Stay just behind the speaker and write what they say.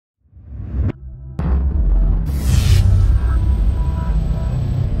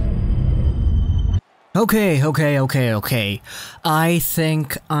Okay. I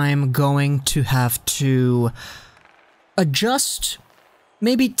think I'm going to have to adjust,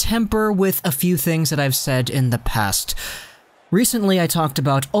 maybe temper with a few things that I've said in the past. Recently, I talked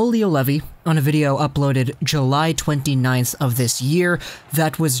about Olli Juolevi on a video uploaded July 29th of this year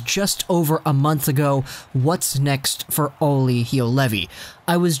that was just over a month ago. What's next for Olli Juolevi?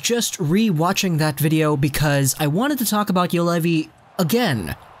 I was just re-watching that video because I wanted to talk about Juolevi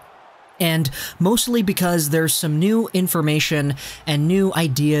again. And mostly because there's some new information and new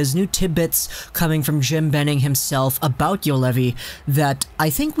ideas, new tidbits coming from Jim Benning himself about Juolevi that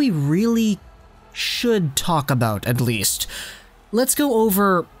I think we really should talk about, at least. Let's go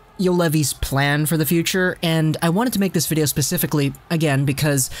over Juolevi's plan for the future, and I wanted to make this video specifically, again,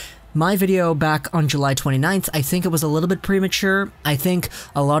 because my video back on July 29th, I think it was a little bit premature. I think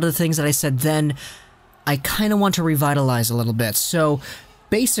a lot of the things that I said then, I kind of want to revitalize a little bit. So,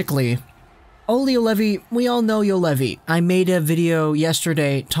 basically, Olli Juolevi, we all know Juolevi. I made a video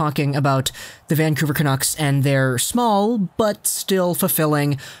yesterday talking about the Vancouver Canucks and their small, but still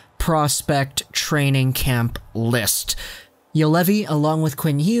fulfilling, prospect training camp list. Juolevi, along with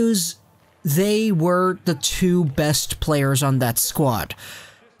Quinn Hughes, they were the two best players on that squad.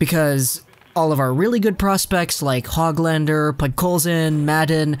 Because all of our really good prospects like Hoglander, Podkolzin,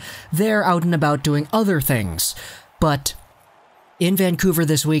 Madden, they're out and about doing other things. But in Vancouver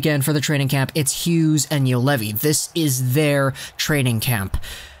this weekend for the training camp, it's Hughes and Juolevi. This is their training camp.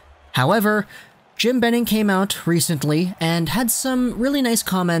 However, Jim Benning came out recently and had some really nice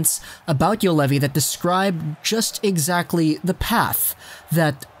comments about Juolevi that describe just exactly the path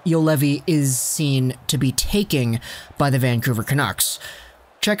that Juolevi is seen to be taking by the Vancouver Canucks.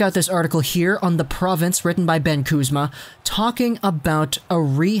 Check out this article here on The Province written by Ben Kuzma talking about a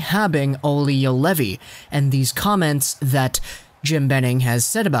rehabbing Olli Juolevi and these comments that Jim Benning has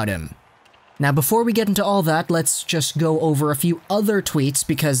said about him. Now, before we get into all that, let's just go over a few other tweets,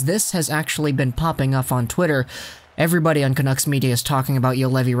 because this has actually been popping up on Twitter. Everybody on Canucks media is talking about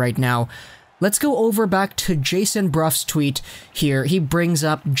Juolevi right now. Let's go over back to Jason Bruff's tweet here. He brings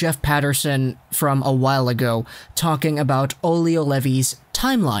up Jeff Patterson from a while ago, talking about Olli Juolevi's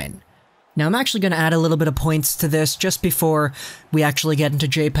timeline. Now, I'm actually going to add a little bit of points to this just before we actually get into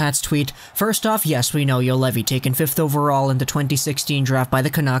J-Pat's tweet. First off, yes, we know Juolevi taken 5th overall in the 2016 draft by the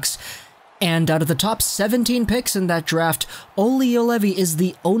Canucks, and out of the top 17 picks in that draft, Olli Juolevi is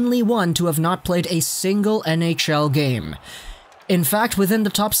the only one to have not played a single NHL game. In fact, within the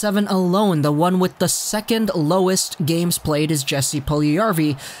top 7 alone, the one with the second lowest games played is Jesse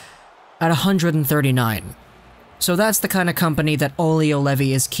Puljujarvi at 139. So that's the kind of company that Olli Juolevi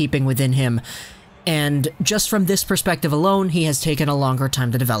is keeping within him, and just from this perspective alone, he has taken a longer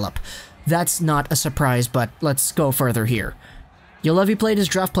time to develop. That's not a surprise, but let's go further here. Juolevi played his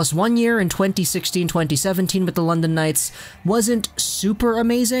draft plus 1 year in 2016-2017 with the London Knights. Wasn't super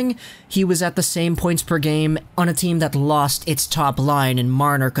amazing. He was at the same points per game on a team that lost its top line in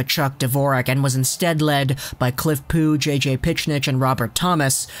Marner, Tkachuk, Dvorak, and was instead led by Cliff Pu, JJ Pichnich, and Robert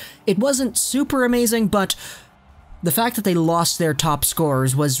Thomas. It wasn't super amazing, but the fact that they lost their top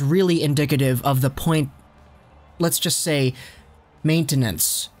scorers was really indicative of the point, let's just say,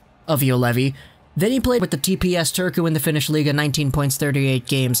 maintenance of Juolevi. Then he played with the TPS Turku in the Finnish Liga, 19 points, 38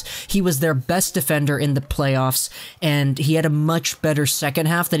 games. He was their best defender in the playoffs, and he had a much better second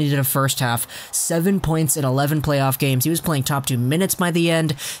half than he did a first half. 7 points in 11 playoff games. He was playing top 2 minutes by the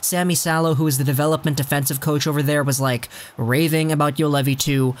end. Sammy Salo, who is the development defensive coach over there, was like raving about Juolevi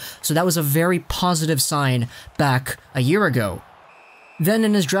too. So that was a very positive sign back a year ago. Then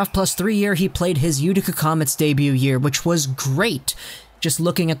in his draft plus 3 year, he played his Utica Comets debut year, which was great. Just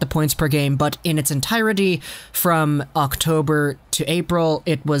looking at the points per game, but in its entirety, from October to April,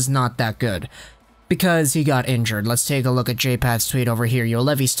 it was not that good. Because he got injured. Let's take a look at J-Pat's tweet over here.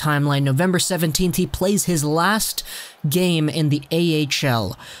 Juolevi's timeline, November 17th, he plays his last game in the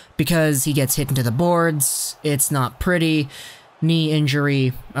AHL. Because he gets hit into the boards, it's not pretty, knee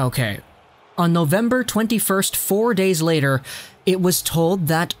injury, okay. On November 21st, 4 days later, it was told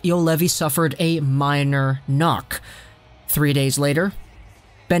that Juolevi suffered a minor knock. 3 days later,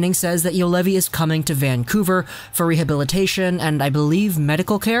 Benning says that Juolevi is coming to Vancouver for rehabilitation and I believe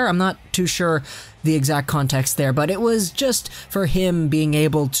medical care. I'm not too sure the exact context there, but it was just for him being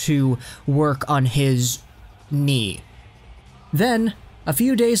able to work on his knee. Then, a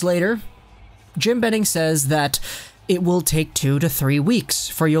few days later, Jim Benning says that it will take 2 to 3 weeks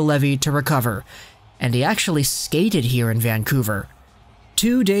for Juolevi to recover, and he actually skated here in Vancouver.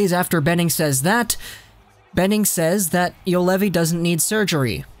 2 days after Benning says that, Benning says that Juolevi doesn't need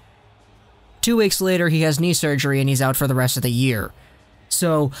surgery. 2 weeks later, he has knee surgery and he's out for the rest of the year.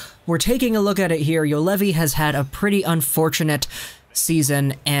 So we're taking a look at it here. Juolevi has had a pretty unfortunate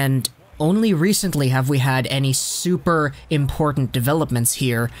season, and only recently have we had any super important developments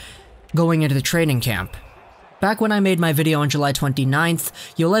here going into the training camp. Back when I made my video on July 29th,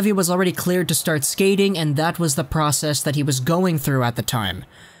 Juolevi was already cleared to start skating, and that was the process that he was going through at the time.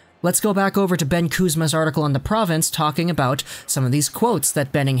 Let's go back over to Ben Kuzma's article on The Province talking about some of these quotes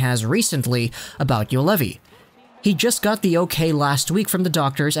that Benning has recently about Juolevi. He just got the okay last week from the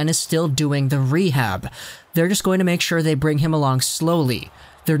doctors and is still doing the rehab. They're just going to make sure they bring him along slowly.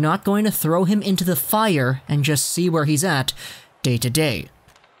 They're not going to throw him into the fire and just see where he's at day to day.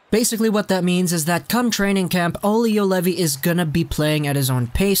 Basically what that means is that come training camp, Olli Juolevi is gonna be playing at his own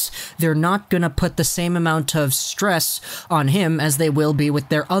pace. They're not gonna put the same amount of stress on him as they will be with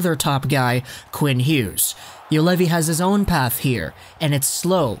their other top guy, Quinn Hughes. Juolevi has his own path here, and it's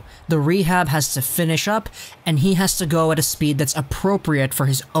slow. The rehab has to finish up, and he has to go at a speed that's appropriate for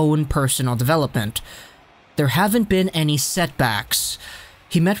his own personal development. There haven't been any setbacks.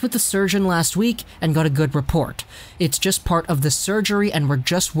 He met with the surgeon last week and got a good report. It's just part of the surgery, and we're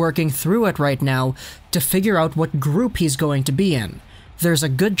just working through it right now to figure out what group he's going to be in. There's a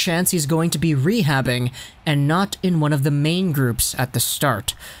good chance he's going to be rehabbing and not in one of the main groups at the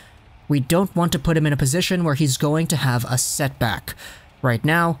start. We don't want to put him in a position where he's going to have a setback. Right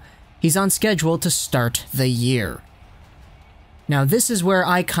now, he's on schedule to start the year. Now, this is where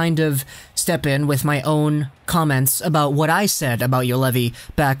I kind of step in with my own comments about what I said about Juolevi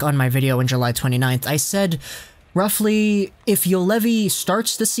back on my video on July 29th. I said, roughly, if Juolevi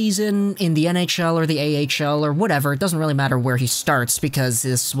starts the season in the NHL or the AHL or whatever, it doesn't really matter where he starts because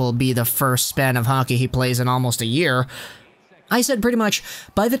this will be the first span of hockey he plays in almost a year. I said pretty much,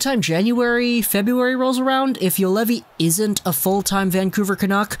 by the time January, February rolls around, if Juolevi isn't a full-time Vancouver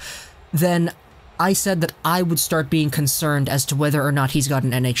Canuck, then I said that I would start being concerned as to whether or not he's got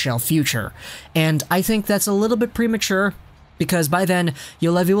an NHL future. And I think that's a little bit premature, because by then,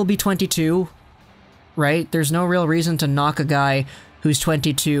 Juolevi will be 22, right? There's no real reason to knock a guy who's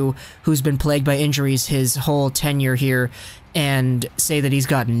 22, who's been plagued by injuries his whole tenure here, and say that he's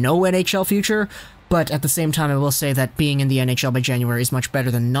got no NHL future. But at the same time, I will say that being in the NHL by January is much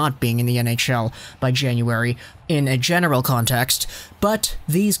better than not being in the NHL by January in a general context. But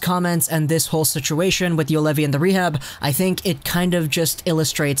these comments and this whole situation with Juolevi and the rehab, I think it kind of just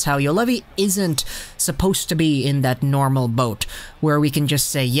illustrates how Juolevi isn't supposed to be in that normal boat, where we can just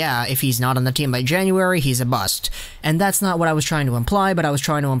say, yeah, if he's not on the team by January, he's a bust. And that's not what I was trying to imply, but I was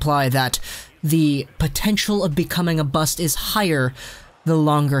trying to imply that the potential of becoming a bust is higher the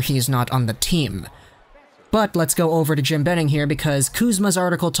longer he's not on the team. But let's go over to Jim Benning here, because Kuzma's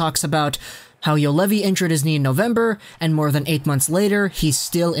article talks about how Juolevi injured his knee in November, and more than 8 months later, he's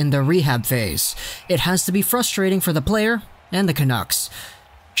still in the rehab phase. It has to be frustrating for the player and the Canucks.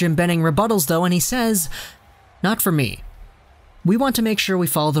 Jim Benning rebuttals though, and he says, "Not for me. We want to make sure we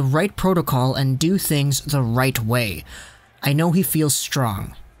follow the right protocol and do things the right way. I know he feels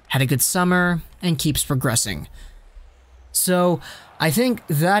strong, had a good summer, and keeps progressing." So, I think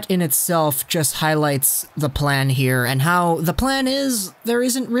that in itself just highlights the plan here, and how the plan is, there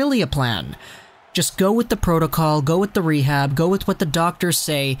isn't really a plan. Just go with the protocol, go with the rehab, go with what the doctors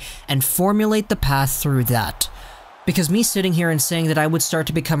say, and formulate the path through that. Because me sitting here and saying that I would start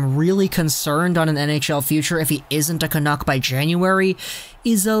to become really concerned on an NHL future if he isn't a Canuck by January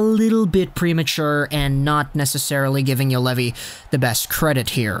is a little bit premature and not necessarily giving Juolevi the best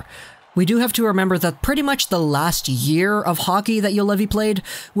credit here. We do have to remember that pretty much the last year of hockey that Juolevi played,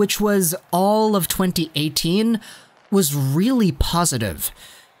 which was all of 2018, was really positive.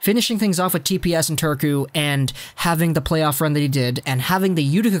 Finishing things off with TPS and Turku, and having the playoff run that he did, and having the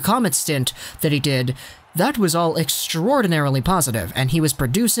Utica Comets stint that he did, that was all extraordinarily positive, and he was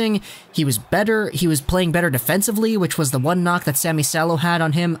producing, he was better, he was playing better defensively, which was the one knock that Sami Salo had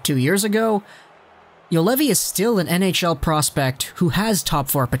on him 2 years ago. Juolevi is still an NHL prospect who has top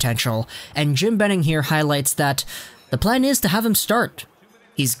 4 potential, and Jim Benning here highlights that the plan is to have him start.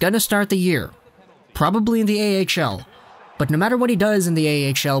 He's gonna start the year, probably in the AHL, but no matter what he does in the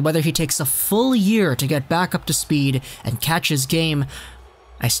AHL, whether he takes a full year to get back up to speed and catch his game,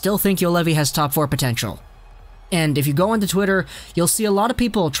 I still think Juolevi has top 4 potential. And if you go onto Twitter, you'll see a lot of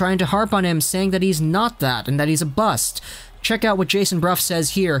people trying to harp on him, saying that he's not that and that he's a bust. Check out what Jason Bruff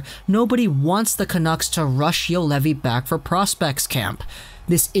says here. Nobody wants the Canucks to rush Juolevi back for prospects camp.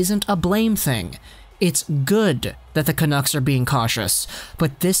 This isn't a blame thing. It's good that the Canucks are being cautious,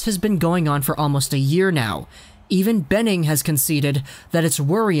 but this has been going on for almost a year now. Even Benning has conceded that it's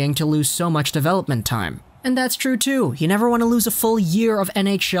worrying to lose so much development time. And that's true too. You never want to lose a full year of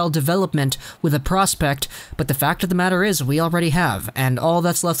NHL development with a prospect, but the fact of the matter is we already have, and all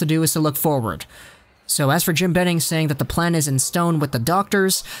that's left to do is to look forward. So as for Jim Benning saying that the plan is in stone with the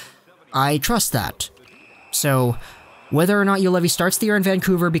doctors, I trust that. So whether or not Juolevi starts the year in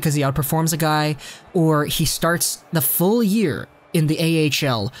Vancouver because he outperforms a guy, or he starts the full year in the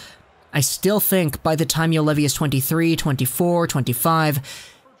AHL, I still think by the time Juolevi is 23, 24, 25,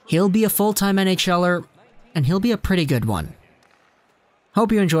 he'll be a full-time NHLer, and he'll be a pretty good one.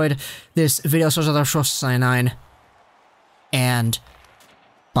 Hope you enjoyed this video, and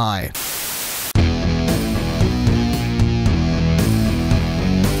bye.